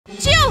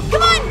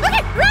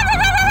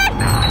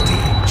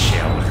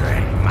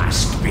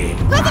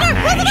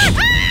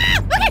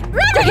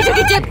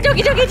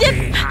Doki dip!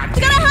 We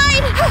gotta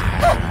hide!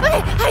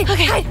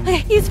 Okay, hide. Okay,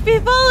 he's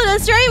following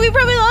us, right? We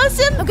probably lost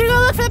him. I'm gonna go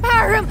look for the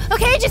power room.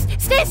 Okay, just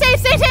stay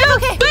safe, no,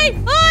 okay. Wait,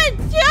 on!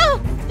 Jill!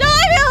 Don't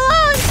leave me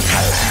alone!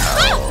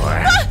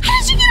 How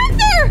did you get up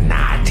there?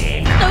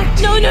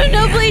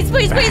 No, please. No!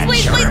 Did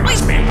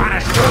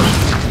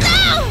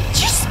you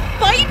just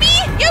bite me?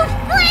 You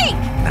freak!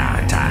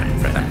 Now time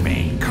for the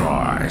main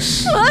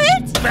course.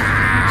 What?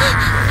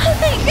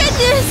 Thank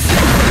goodness!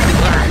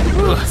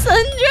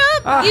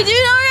 Sundrop, you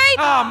doing alright?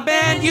 Oh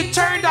man, you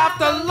turned off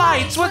the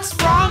lights. What's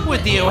wrong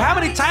with you? How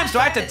many times do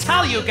I have to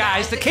tell you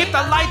guys to keep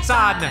the lights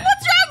on? What's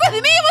wrong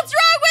with me? What's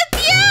wrong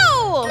with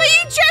you? But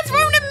you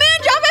transformed to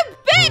Moondrop and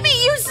bit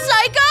me, you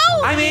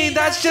psycho! I mean,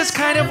 that's just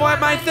kind of what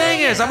my thing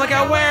is. I'm like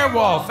a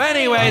werewolf.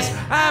 Anyways,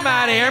 I'm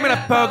out of here. I'm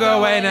gonna pogo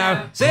away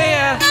now. See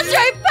ya. That's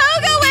right,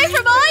 pogo away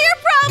from all your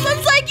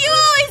problems like you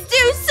always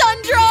do,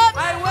 Sundrop.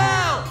 I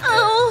will.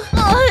 Oh,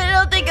 I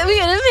don't think I'm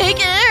gonna make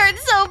it. It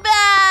hurts so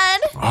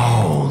bad.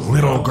 Oh,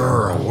 little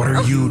girl, what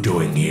are you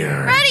doing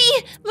here?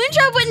 Freddy,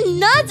 Moondrop went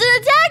nuts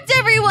and attacked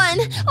everyone.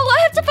 Oh,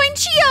 I have to find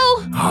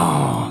Chio.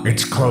 Oh,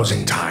 it's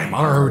closing time.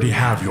 I already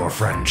have your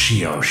friend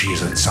Chio.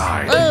 She's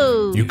inside.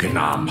 Oh. You can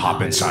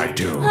hop inside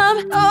too.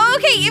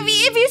 Okay,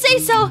 if you say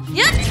so.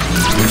 Yep.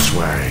 This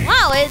way.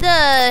 Wow,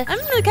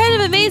 I'm kind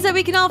of amazed that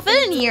we can all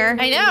fit in here.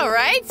 I know,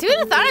 right? Who would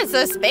have thought it's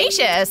so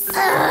spacious?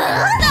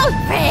 No,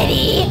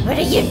 Freddy, what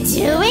are you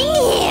doing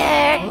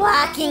here?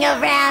 Walking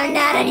around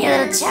not on your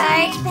little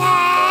charge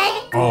pad?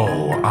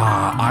 Oh,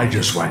 I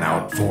just went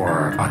out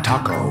for a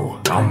taco.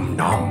 Nom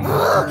nom.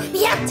 Ooh,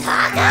 you have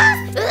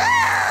tacos?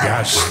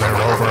 Yes, they're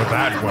over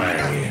that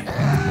way.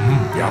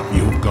 Yep,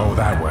 you go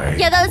that way.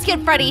 Yeah, that was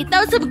good, Freddy.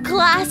 That was some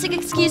classic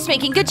excuse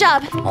making. Good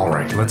job. All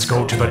right, let's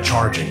go to the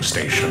charging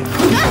station.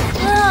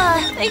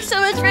 Thanks so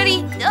much,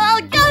 Freddy. Oh,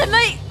 God,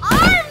 my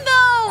arm,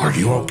 though. Are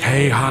you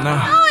okay,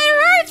 Hana? Oh, it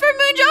hurts from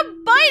Moondrop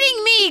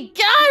biting me.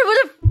 God,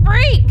 what a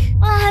freak.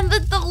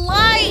 The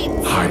light.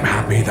 I'm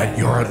happy that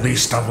you're at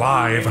least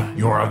alive.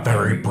 You're a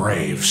very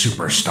brave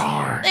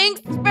superstar.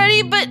 Thanks,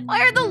 Freddy, but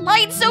why are the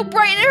lights so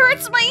bright? It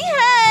hurts my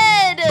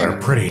head. They're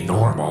pretty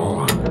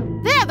normal.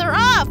 There, they're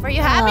off. Are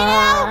you happy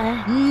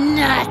now?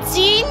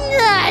 Naughty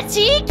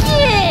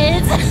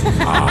kids.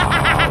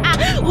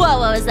 Whoa,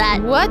 what was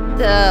that? What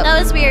the? That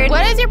was weird.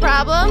 What is your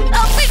problem?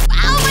 Oh, wait,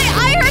 ow, my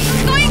eye hurts.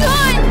 What's going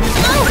on?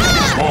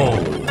 Oh,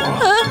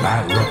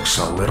 that looks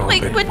a little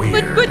bit weird. What?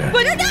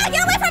 No,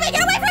 get away from me!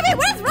 Get away from me!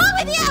 What is wrong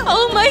with you?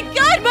 Oh my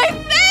God, my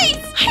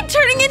face! I'm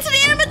turning into the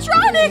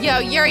animatronic. Yo,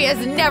 Yuri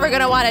is never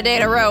gonna want to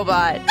date a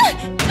robot.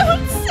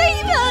 Don't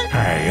say that.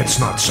 Hey, it's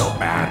not so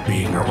bad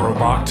being a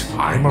robot.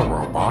 I'm a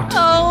robot.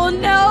 Oh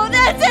no,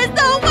 this is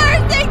the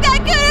worst thing that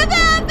could have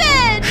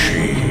happened.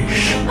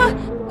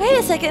 Sheesh. Wait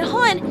a second,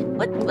 hold on.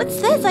 What's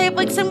this? I have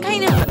like some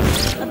kind of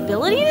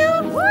ability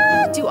now?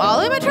 What? Do all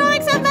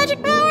animatronics have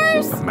magic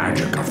powers? The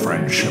magic of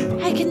friendship.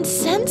 I can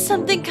sense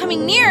something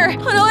coming near.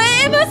 Oh no,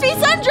 it must be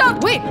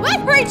Sundrop. Wait,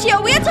 what? Right,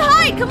 Chio, we have to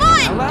hide. Come on.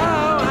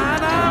 Hello,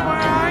 Hana,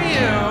 where are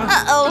you?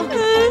 Uh-oh.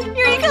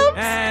 Here he comes.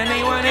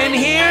 Anyone in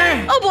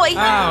here? Oh boy.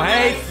 Oh,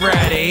 hey,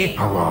 Freddy.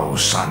 Hello,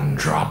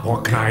 Sundrop.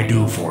 What can I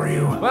do for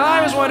you? Well,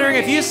 I was wondering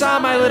if you saw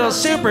my little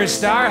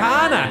superstar,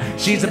 Hana.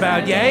 She's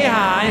about yay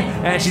high,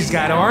 and she's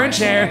got orange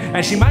hair,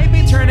 and she might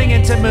be turning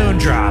into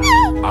Moondrop.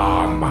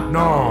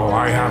 No,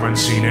 I haven't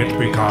seen it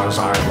because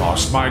I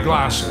lost my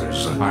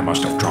glasses. I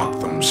must have dropped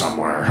them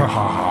somewhere. Ha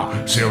ha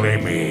ha. Silly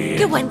me.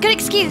 Good one, good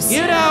excuse.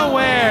 You don't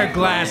wear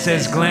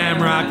glasses,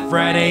 Glamrock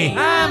Freddy.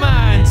 I'm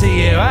on to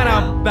you. I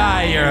don't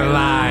buy your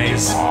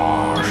lies.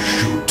 Oh,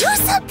 shoot. Do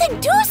something!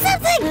 Do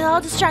something!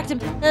 I'll distract him.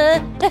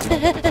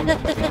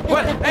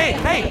 What?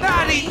 Hey,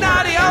 naughty!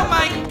 Oh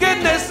my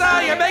goodness! Oh,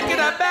 you're making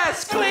a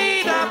mess!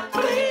 Clean up!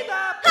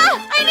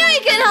 I knew he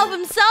couldn't help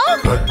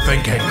himself. Good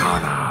thinking,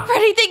 Hana.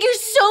 Freddy, thank you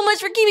so much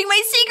for keeping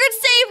my secret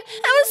safe.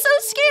 That was so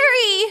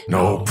scary.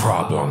 No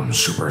problem,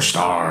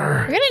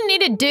 superstar. You're gonna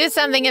need to do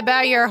something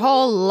about your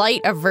whole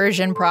light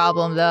aversion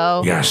problem,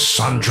 though. Yes,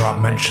 Sundrop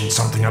mentioned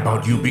something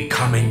about you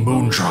becoming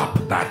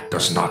Moondrop. That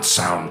does not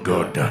sound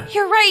good.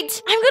 You're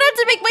right. I'm gonna have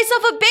to make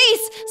myself a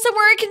base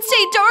somewhere I can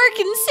stay dark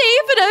and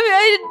safe, and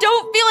I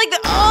don't feel like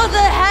the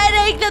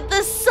headache that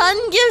the sun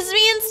gives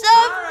me and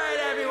stuff. All right,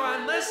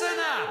 everyone, listen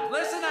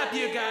up,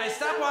 you guys.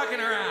 Stop walking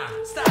around.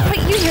 Stop. Wait,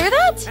 you hear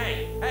that?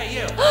 Hey,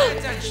 you. Pay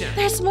attention.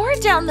 There's more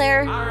down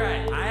there. All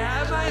right, I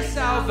have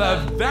myself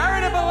a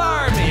veritable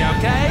army,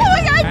 okay? Oh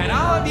my God. And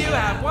all of you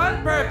have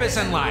one purpose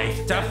in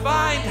life: to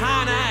find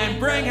Hana and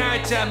bring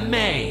her to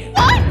me.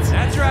 What?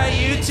 That's right,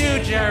 you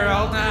too,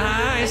 Gerald.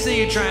 I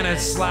see you trying to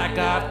slack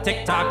off,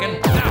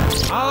 tick-tocking. Now,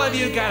 all of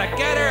you gotta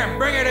get her and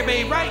bring her to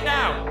me right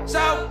now.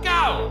 So,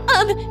 go!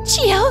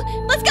 Chio,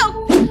 let's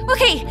go.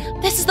 Okay,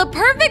 this is the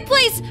perfect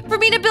place for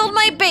me to build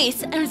my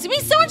base, and it's gonna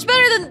be so much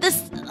better than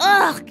this,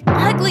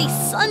 ugly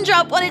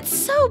Sundrop when it's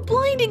so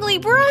blindingly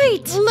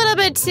bright. A little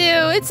bit too.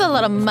 It's a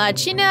little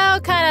much, you know,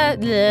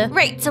 kind of.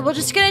 Right, so we're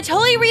just gonna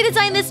totally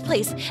redesign this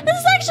place. This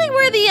is actually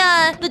where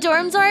the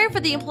dorms are for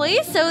the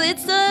employees, so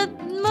it's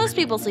most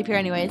people sleep here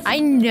anyways. I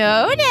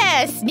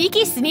noticed.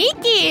 Sneaky,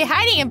 sneaky.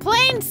 Hiding in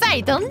plain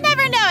sight. They'll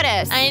never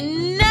notice. I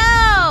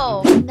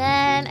know.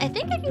 Then I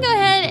think I can go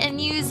ahead and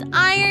use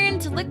iron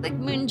to look like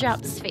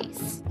Moondrop's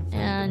face.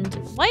 And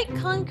white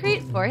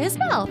concrete for his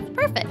mouth.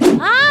 Perfect.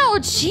 Wow,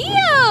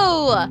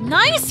 Gio!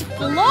 Nice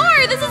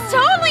floor. This is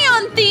totally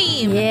on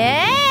theme.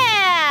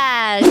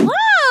 Yeah.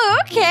 Whoa,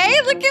 okay,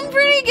 looking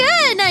pretty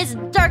good. Nice,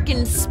 dark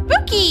and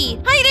spooky.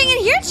 How you doing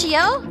in here,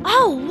 Gio?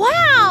 Oh,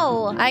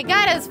 wow. I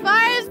got as far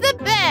as the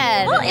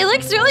bed. Well, it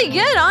looks really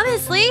good,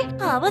 honestly.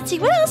 Let's see,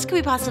 what else could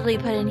we possibly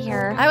put in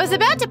here? I was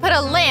about to put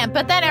a lamp,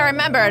 but then I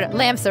remembered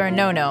lamps are a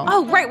no-no.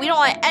 Oh, right, we don't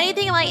want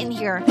anything light in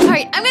here. All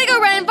right, I'm gonna go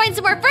around and find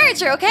some more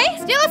furniture, okay?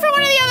 Steal it from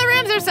one of the other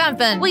rooms or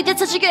something. Wait, that's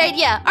such a good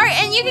idea. All right,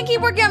 and you can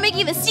keep working on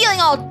making the ceiling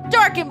all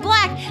dark and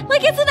black,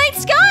 like it's a night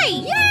sky.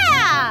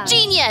 Yeah.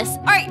 Genius.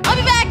 All right, I'll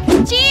be back.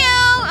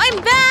 Gio, I'm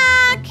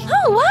back.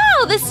 Oh,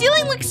 wow, the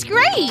ceiling looks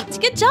great.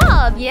 Good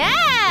job. Yeah,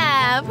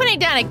 I'm putting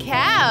down a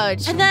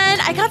couch. And then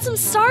I got some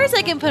stars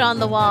I can put on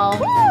the wall.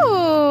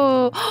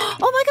 Ooh. Oh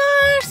my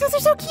gosh, those are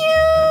so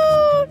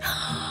cute.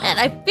 And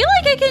I feel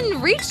like I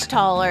can reach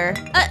taller.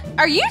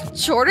 Are you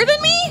shorter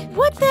than me?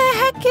 What the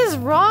heck is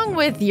wrong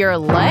with your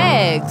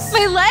legs?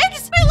 My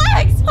legs? My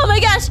legs! Oh my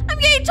gosh, I'm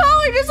getting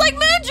taller just like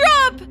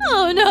Moondrop!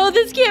 Oh no,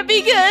 this can't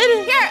be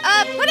good. Here,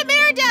 put a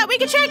mirror down. We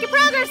can track your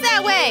progress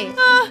that way.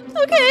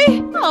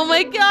 Okay. Oh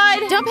my god.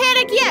 Don't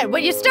panic yet.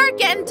 When you start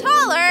getting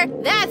taller,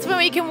 that's when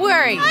we can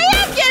worry. I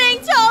am getting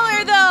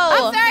taller though!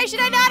 I'm sorry, should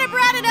I not have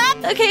brought it up?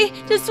 Okay,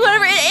 just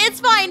whatever, it's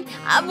fine.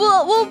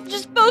 We'll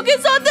just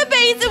focus on the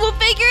base and we'll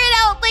figure it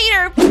out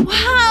later.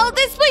 Wow,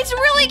 this place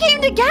really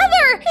came together.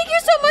 Thank you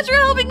so much for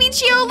helping me,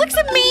 Chio. It looks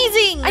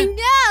amazing. I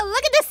know,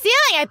 look at the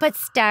ceiling. I put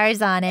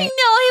stars on I it.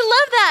 know, I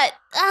love that.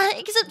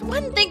 Except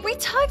one thing, we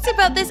talked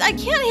about this. I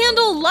can't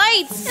handle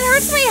lights. It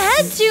hurts my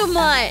head too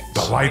much.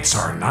 The lights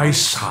are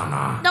nice,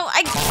 Hana. No,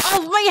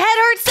 my head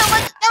hurts so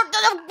much.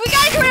 No, we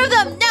gotta get rid of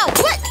them. No,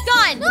 what?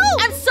 Gone. No.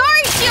 I'm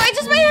sorry, Chio.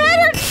 My head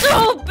hurts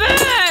so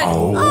bad.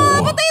 Oh.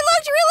 But they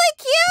looked really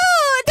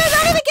cute. They're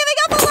not even giving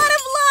up a lot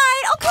of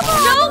light. Oh, come on.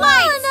 No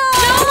lights.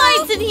 No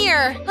lights in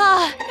here.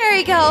 There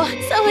we go.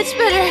 So much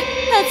better.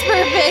 That's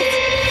perfect.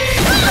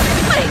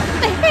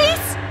 My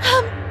face.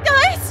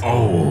 Guys.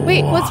 Oh.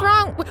 Wait, what's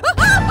wrong?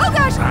 Oh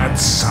gosh.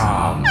 That's,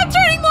 I'm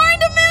turning more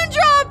into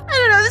Moondrop. I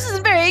don't know. This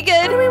isn't very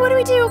good. What do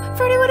we do?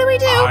 Freddy, what do we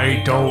do?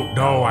 I don't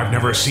know. I've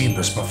never seen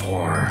this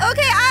before.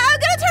 Okay, I'm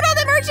gonna turn on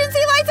the emergency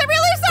lights. I'm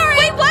really sorry.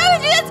 Wait, why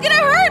would you? That's gonna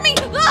hurt me.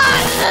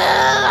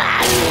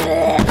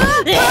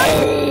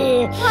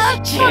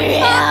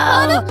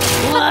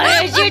 Why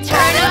did you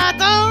turn out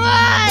the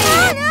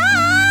light?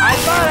 I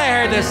thought I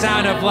heard the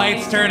sound of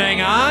lights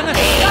turning on.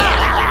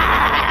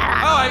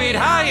 Oh, I mean,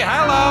 hi,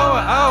 hello.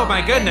 Oh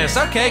my goodness.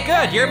 Okay,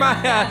 good. You're my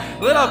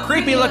little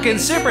creepy-looking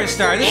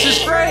superstar. This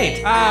is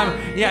great.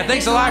 Yeah,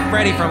 thanks a lot,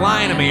 Freddy, for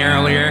lying to me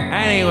earlier.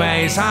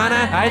 Anyways,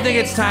 Hana, I think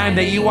it's time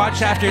that you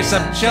watch after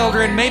some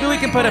children. Maybe we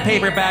can put a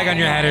paper bag on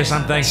your head or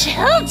something.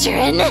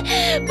 Children?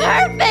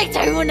 Perfect.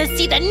 I want to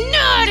see the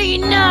naughty,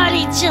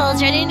 naughty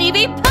children and to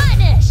be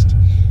punished.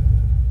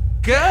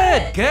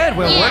 Good.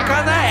 We'll work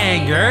on that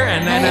anger,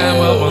 and then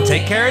we'll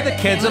take care of the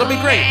kids. It'll be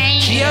great.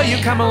 Chio, you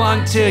come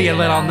along too, you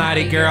little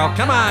naughty girl.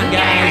 Come on,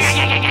 guys.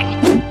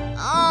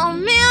 Oh,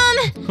 man.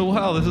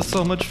 Wow, this is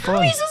so much How are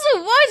fun. we supposed to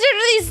watch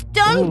after these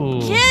dumb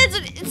Ooh.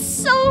 kids? It's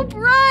so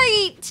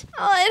bright.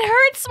 Oh, it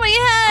hurts my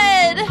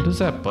head. What is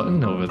that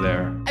button over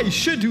there? I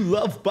sure do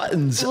love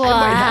buttons. What?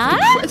 I might have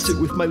to press it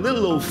with my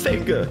little old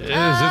finger. Is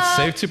it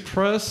safe to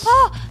press?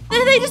 Oh,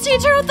 they just need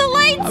to turn off the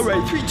lights. All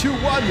right, 3, 2,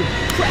 1,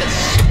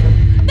 press.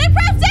 They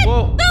pressed it.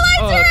 Whoa, The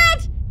lights are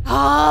out.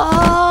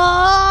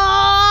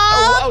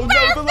 Oh,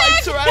 no, the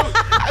lights are out.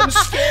 I'm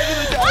scared of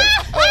the dark.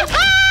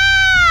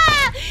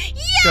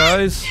 Yes!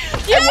 Guys,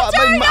 You I want my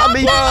turned off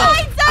mommy. the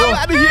lights. Go I'm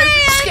out of here. free.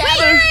 I'm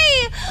Scatter.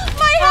 free.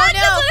 My head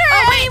doesn't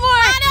hurt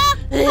anymore. Calm down.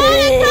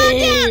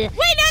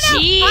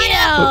 Wait,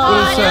 no.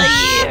 What is that?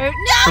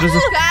 What is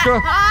this? Go.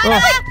 Oh.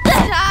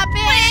 Stop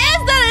it. What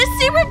is that? A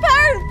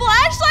super-powered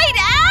flashlight?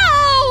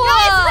 Ow!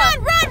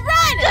 Guys,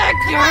 run.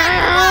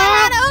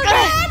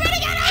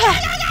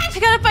 I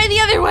gotta find the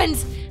other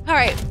ones. All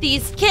right,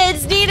 these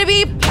kids need to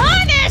be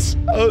punished.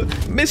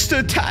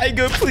 Mr.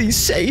 Tiger, please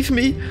save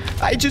me.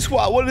 I just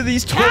want one of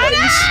these toys.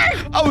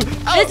 Oh,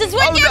 This is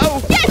what no.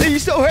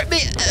 Please don't hurt me.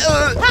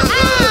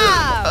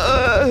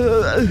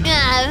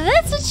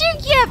 That's what you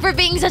get for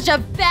being such a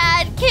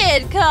bad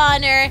kid,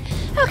 Connor.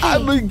 Okay.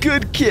 I'm a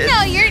good kid.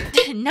 No, you're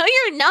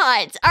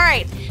not. All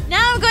right,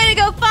 now I'm going to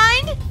go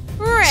find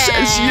Ren.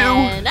 Says you,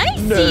 I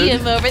see nerd.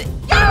 him over there.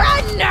 You're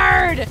a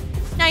nerd.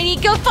 Now I need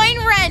to go find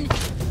Ren.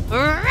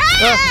 Ren!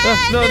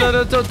 No,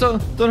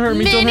 don't hurt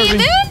me, don't Mini hurt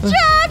me.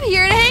 Moondrop,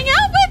 here to hang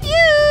out with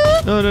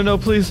you. No,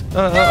 please. No,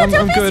 I'm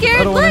don't be good.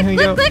 scared. I don't want to hang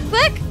out. Look.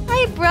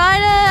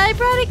 I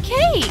brought a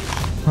cake.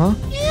 Huh?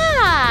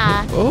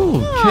 Yeah.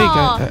 Oh, cake.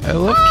 I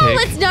love cake.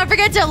 Let's not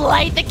forget to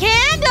light the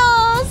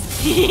candles.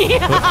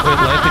 Wait, light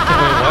the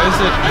candle. Why is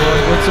it?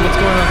 What's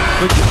going on?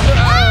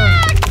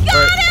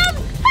 Got him!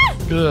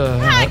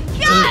 Ugh. I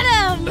got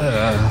him!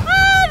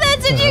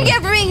 That's what you get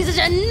for being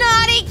a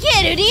naughty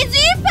kid who needs to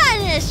be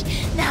punished.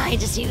 Now I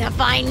just need to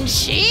find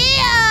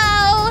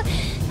Chio.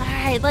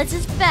 Alright, let's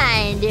just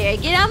find her.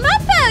 Get on my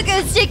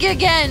pogo stick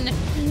again.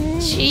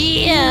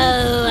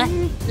 Chio.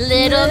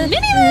 Little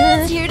Minnie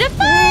Moon's here to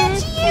find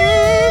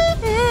you.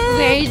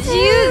 Where'd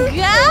you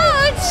go,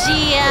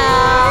 Chio?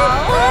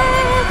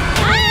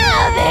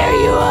 Ah, there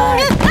you are.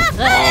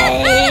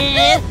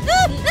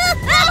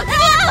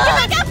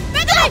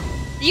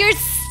 Your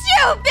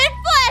stupid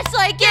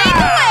flashlight getting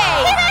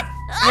away!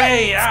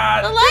 Hey,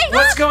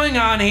 what's going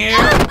on here?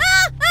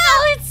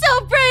 Oh, it's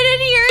so bright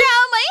in here.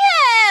 Ow, my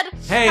head!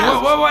 Hey,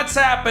 what's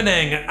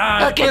happening?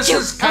 This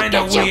is kind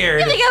of weird.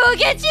 You think I will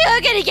get you?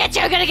 I'm gonna get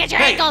you. I'm gonna get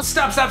your ankles.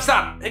 Stop.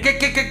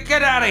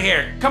 Get out of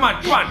here. Come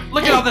on.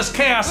 Look at all this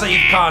chaos that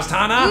you've caused,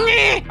 Hana.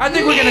 I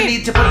think we're gonna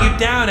need to put you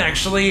down,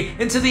 actually,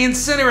 into the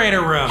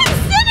incinerator room.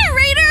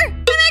 Incinerator?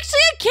 I'm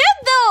actually a kid,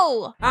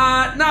 though.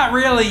 Not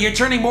really. You're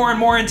turning more and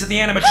more into the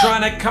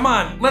animatronic. Come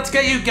on, let's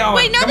get you going.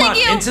 Wait, no, Come thank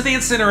on, you. into the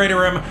incinerator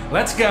room.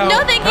 Let's go.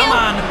 No, thank you. Come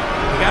on. We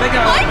gotta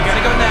go. What? We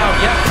gotta go now.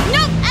 Yep.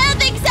 No, I don't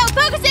think so.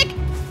 Pogo stick.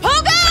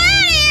 Pogo out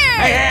of here.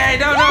 Hey,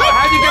 no.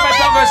 How'd you get my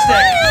pogo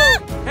stick?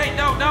 Hey,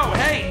 no.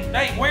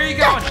 Hey, where are you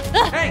going?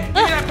 Hey, give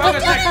me that pogo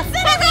stick.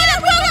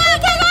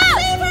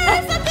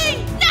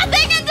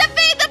 Nothing can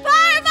defeat the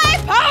power of my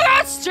pogo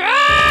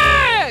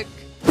stick.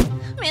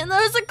 Man,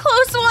 that was a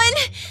close one.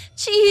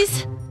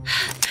 Jeez.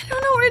 I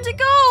don't know where to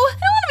go. I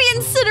don't want to be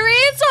incinerated.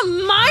 It's not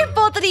my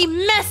fault that he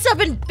messed up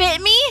and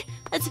bit me.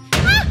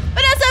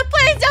 Vanessa,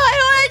 please don't. I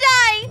don't want to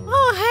die.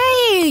 Oh,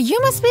 hey, you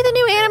must be the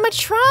new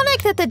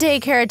animatronic that the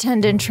daycare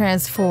attendant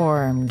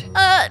transformed.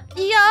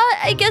 Yeah,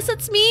 I guess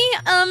it's me.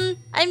 I'm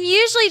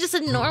usually just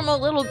a normal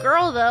little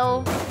girl,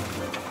 though.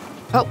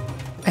 Oh,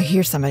 I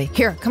hear somebody.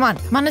 Here, come on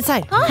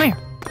inside. Huh? Come here.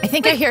 I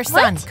think I hear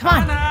Sun. Come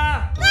on.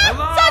 Hana!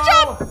 Hello?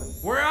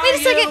 Sanjay! Where are Wait a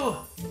you? second.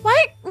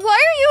 Why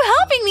are you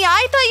helping me?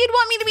 I thought you'd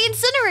want me to be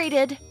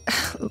incinerated.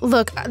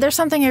 Look, there's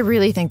something I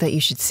really think that you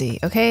should see,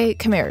 okay?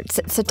 Come here,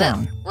 sit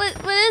down. What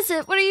is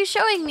it? What are you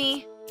showing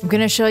me? I'm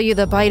gonna show you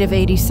the bite of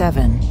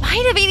 87.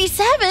 Bite of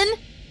 87?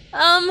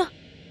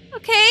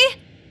 Okay.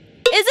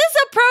 Is this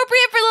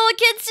appropriate for little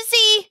kids to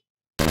see?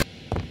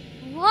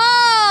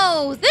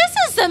 Whoa, this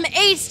is some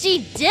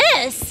HD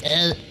disc.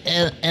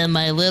 And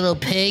my little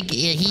pig,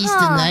 he's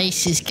the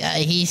nicest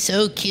guy. He's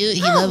so cute.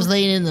 He loves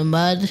laying in the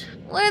mud.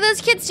 What are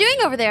those kids doing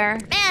over there?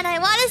 Man, I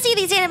want to see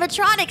these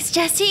animatronics,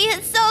 Jesse.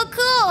 It's so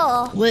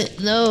cool. What?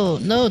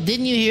 No.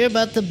 Didn't you hear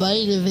about the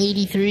bite of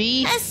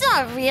 83? That's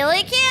not real.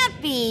 It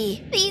can't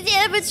be. These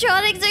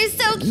animatronics are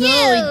so cute.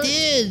 No, he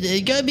did.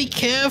 You gotta be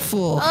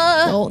careful.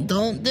 Don't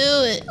do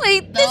it.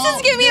 Wait, this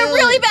is giving me a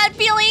really bad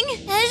feeling.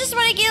 I just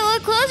want to get a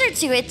little closer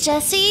to it,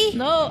 Jesse.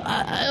 No,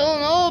 I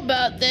don't know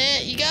about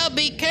that. You gotta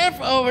be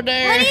careful over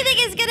there. What do you think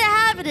is gonna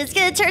happen? It's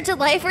gonna turn to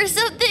life or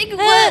something?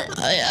 What?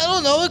 I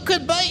don't know. It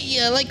could bite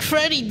you like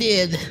Freddy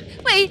did.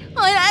 Wait,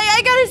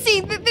 I gotta see.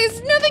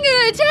 There's nothing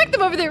gonna attack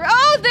them over there.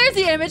 Oh, there's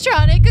the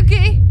animatronic.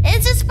 Okay.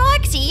 It's just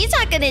Foxy. He's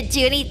not gonna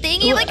do anything.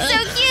 He looks so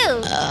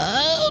cute.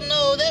 I don't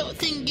know. That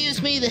thing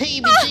gives me the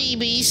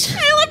heebie-jeebies.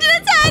 I lifted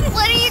its head.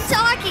 What are you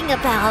talking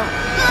about?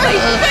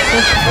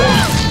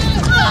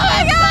 Oh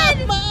my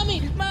God! Mommy!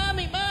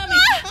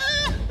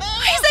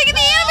 He's taking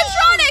the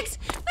animatronics.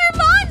 They're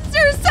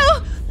monsters. So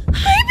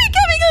I'm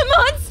becoming a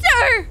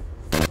monster.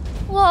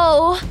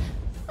 Whoa!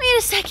 Wait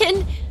a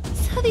second.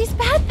 So these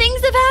bad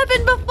things have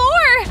happened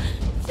before.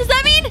 Does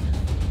that mean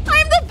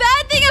I'm the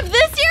bad thing of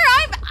this year?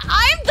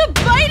 I'm the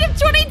bite of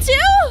 22?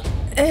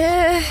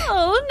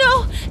 Oh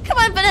no. Come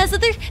on, Vanessa.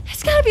 There's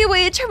gotta be a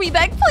way to turn me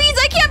back. Please,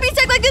 I can't be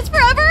stuck like this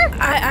forever.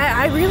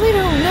 I really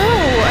don't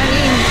know. I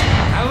mean...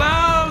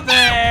 Hello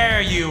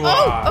there, you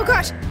are. Oh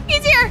gosh.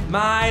 He's here.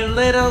 My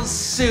little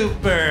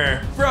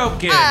super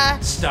broken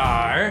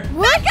star.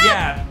 What?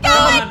 Yeah,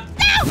 come on.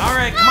 All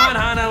right, come on,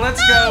 Hana.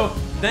 Let's go.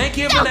 Thank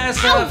you,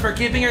 Vanessa, for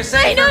keeping her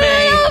safe for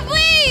me. No,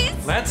 please.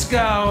 Let's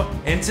go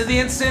into the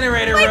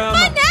incinerator room.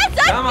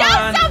 Vanessa, Come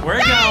on, we're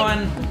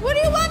going. What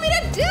do you want me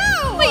to do?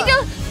 Wait,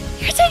 no.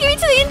 You're taking me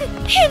to the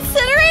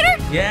incinerator?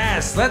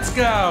 Yes, let's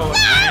go.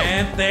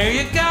 And there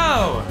you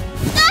go.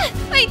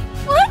 Wait,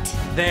 what?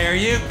 There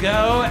you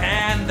go.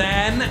 And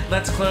then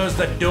let's close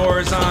the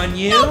doors on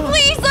you. No,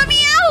 please, let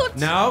me out.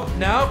 Nope.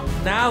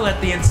 Now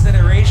let the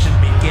incineration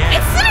begin.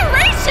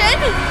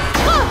 Incineration?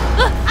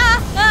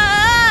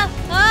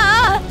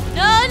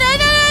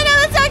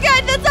 No,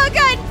 that's not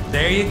good.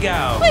 There you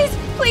go.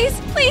 Please,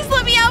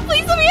 let me out.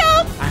 Please let me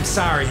out. I'm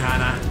sorry,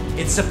 Hana.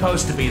 It's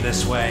supposed to be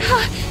this way.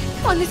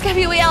 Come on, there's gotta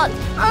be a way out.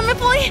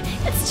 If only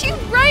it's too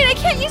bright. I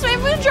can't use my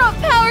moondrop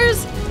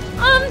powers.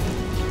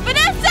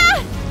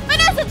 Vanessa,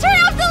 turn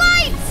off the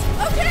lights.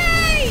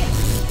 Okay.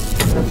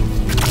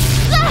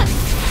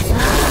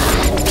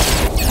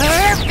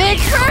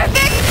 Perfect.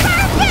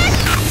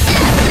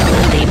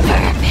 Absolutely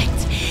perfect.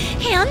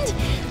 And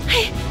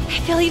I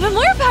feel even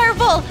more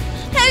powerful.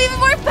 I have even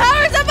more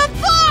powers than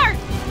before.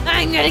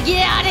 I'm gonna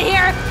get out of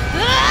here.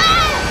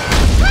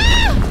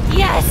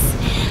 Yes.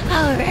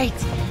 All right.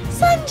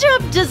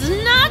 Sundrop does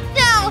not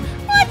know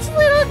what's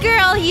little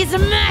girl he's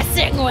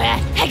messing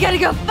with. I gotta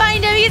go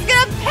find him. He's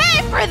gonna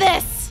pay for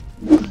this.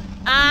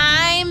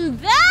 I'm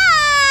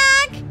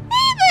back.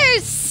 Hey there,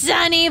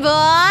 Sonny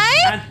boy.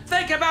 And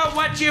think about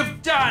what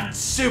you've done,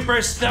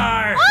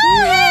 superstar.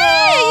 Oh,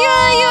 hey,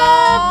 you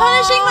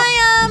punishing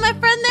my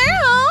friend there?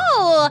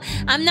 Oh,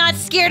 I'm not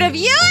scared of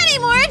you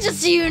anymore,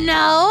 just so you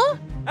know.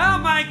 Oh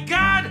my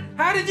God!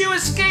 How did you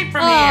escape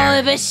from Oh, here?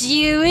 I bet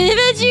you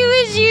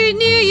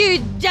knew, you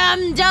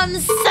dumb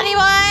Sonny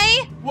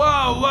boy.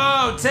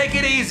 Whoa, take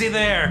it easy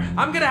there.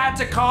 I'm gonna have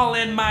to call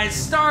in my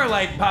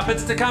Starlight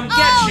puppets to come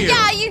get you. Oh,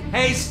 yeah, you...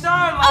 Hey,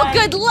 Starlight! Oh,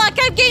 good luck.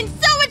 I've gained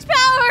so much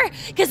power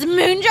because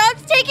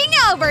Moondrop's taking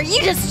over.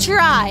 You just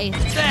try.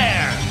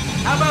 There!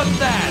 How about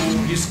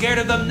that? You scared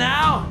of them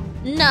now?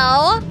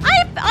 No,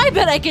 I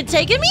bet I could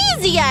take him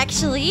easy,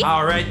 actually.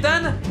 All right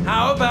then.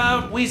 How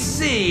about we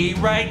see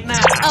right now?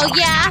 Oh,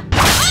 yeah?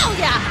 Oh,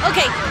 yeah.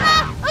 Okay.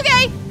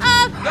 Okay.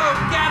 Go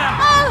get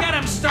him! Get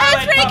him, Starlight I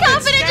was pretty puppets.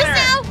 confident Get just her.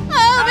 now.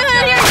 Oh, I'm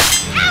out here.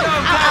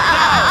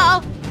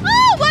 Go.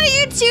 Oh, what are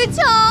you too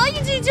tall?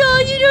 You're too tall.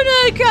 You don't know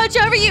how to crouch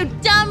over, you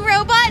dumb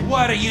robot.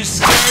 What, are you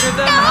scared of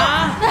them,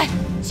 huh?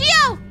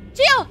 Gio!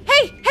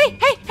 Hey!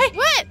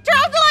 What? Turn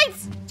off the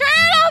lights! Turn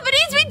it off! It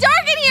needs to be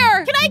dark in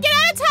here! Can I get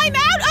out of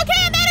timeout?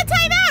 Okay, I'm out of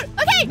timeout!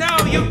 Okay! No,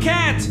 you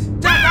can't!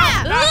 No,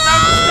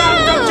 stop!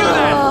 Don't do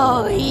that!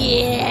 Oh,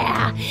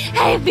 yeah!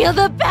 I feel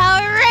the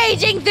power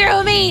raging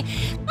through me!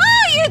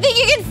 Oh, you think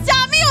you can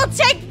stop me? Well,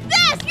 take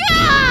this!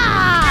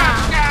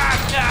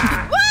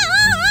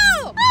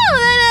 Whoa! Oh,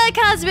 that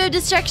caused a bit of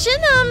destruction.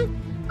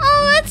 Oh,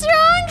 what's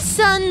wrong,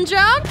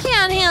 Sundrop?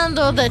 Can't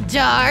handle the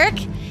dark.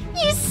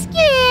 You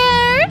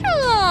scared?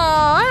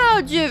 Oh,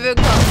 how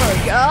difficult for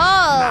you.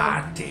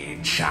 Naughty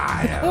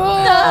child.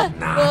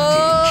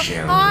 Naughty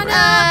children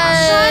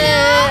must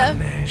be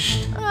punished.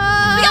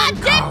 God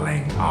damn!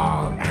 Calling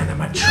all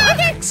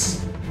animatronics.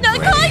 No,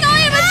 calling all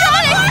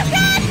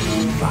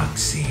animatronics!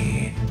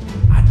 Foxy,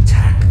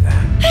 attack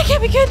them. That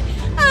can't be good.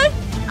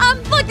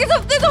 Look, there's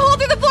a hole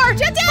through the floor.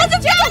 Jump down into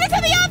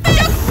the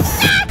office.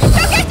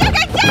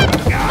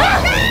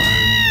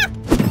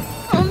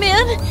 Oh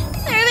man,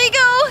 there they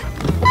go.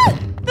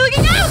 They're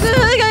looking out.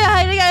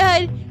 I gotta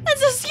hide.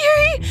 That's so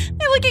scary.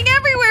 They're looking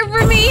everywhere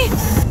for me.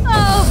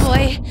 Oh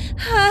boy,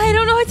 I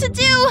don't know what to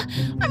do.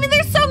 I mean,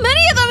 there's so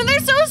many of them, and they're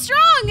so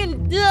strong.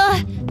 And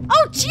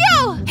oh,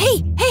 Gio!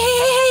 Hey!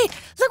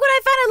 Look what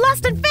I found at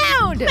Lost and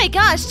Found! Oh my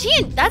gosh,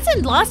 Teen, that's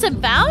in Lost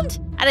and Found?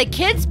 At a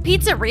kid's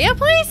pizzeria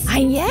place?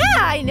 Yeah,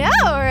 I know,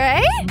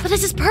 right? But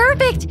this is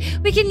perfect.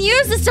 We can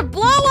use this to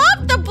blow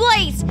up the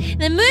place.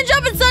 Then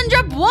Moondrop and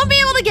Sundrop won't be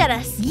able to get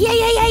us. Yeah.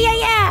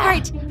 All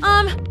right,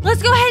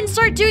 let's go ahead and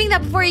start doing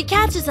that before he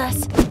catches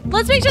us.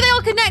 Let's make sure they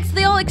all connect so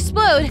they all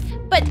explode.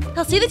 But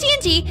he'll see the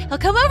TNT, he'll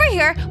come over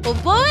here, we'll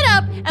blow it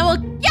up, and we'll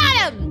get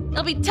him.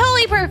 It'll be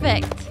totally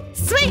perfect.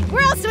 Sweet,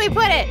 where else do we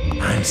put it?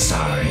 I'm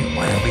sorry,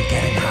 what are we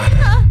getting,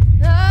 Hana?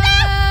 No,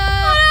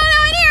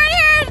 in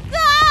here.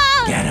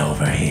 Get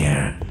over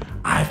here.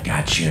 I've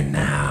got you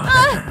now.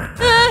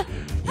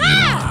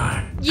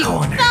 You are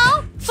cornered,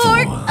 fell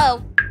for... fool.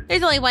 Oh,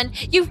 there's only one.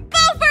 You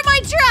fell for my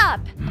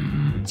trap!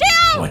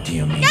 Gio! What do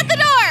you mean? Get the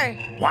door!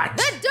 What?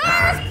 The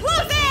door's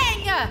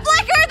closing!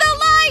 Flicker the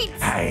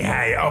lights!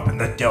 Hey, open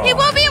the door. He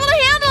won't be able to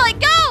handle it.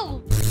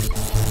 Go!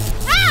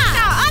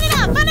 Ah! On and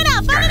up!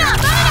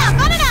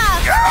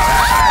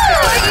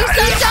 Oh, you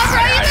sucked up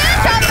right in the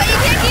top, but you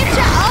can't keep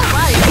track. Oh,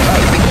 wow, you're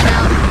freaking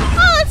out.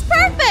 Oh, that's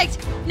perfect.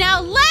 Now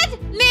let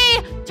me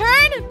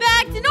turn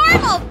back to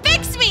normal.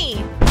 Fix me.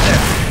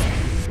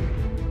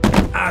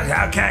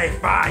 Okay,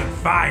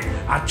 fine.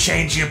 I'll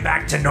change you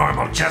back to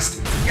normal.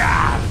 Just,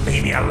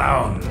 leave me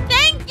alone.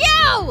 Thank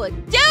you.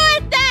 Do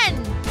it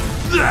then.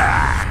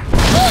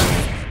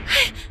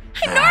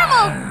 I'm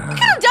normal. You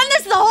could have done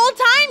this the whole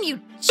time, you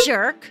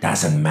jerk.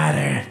 Doesn't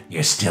matter.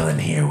 You're still in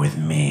here with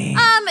me.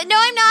 No,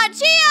 I'm not.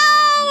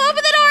 Gio,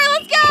 open the door.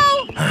 Let's go.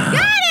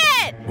 Got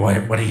it.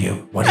 What do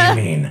you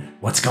mean?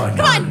 What's going on?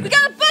 Come on, we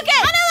gotta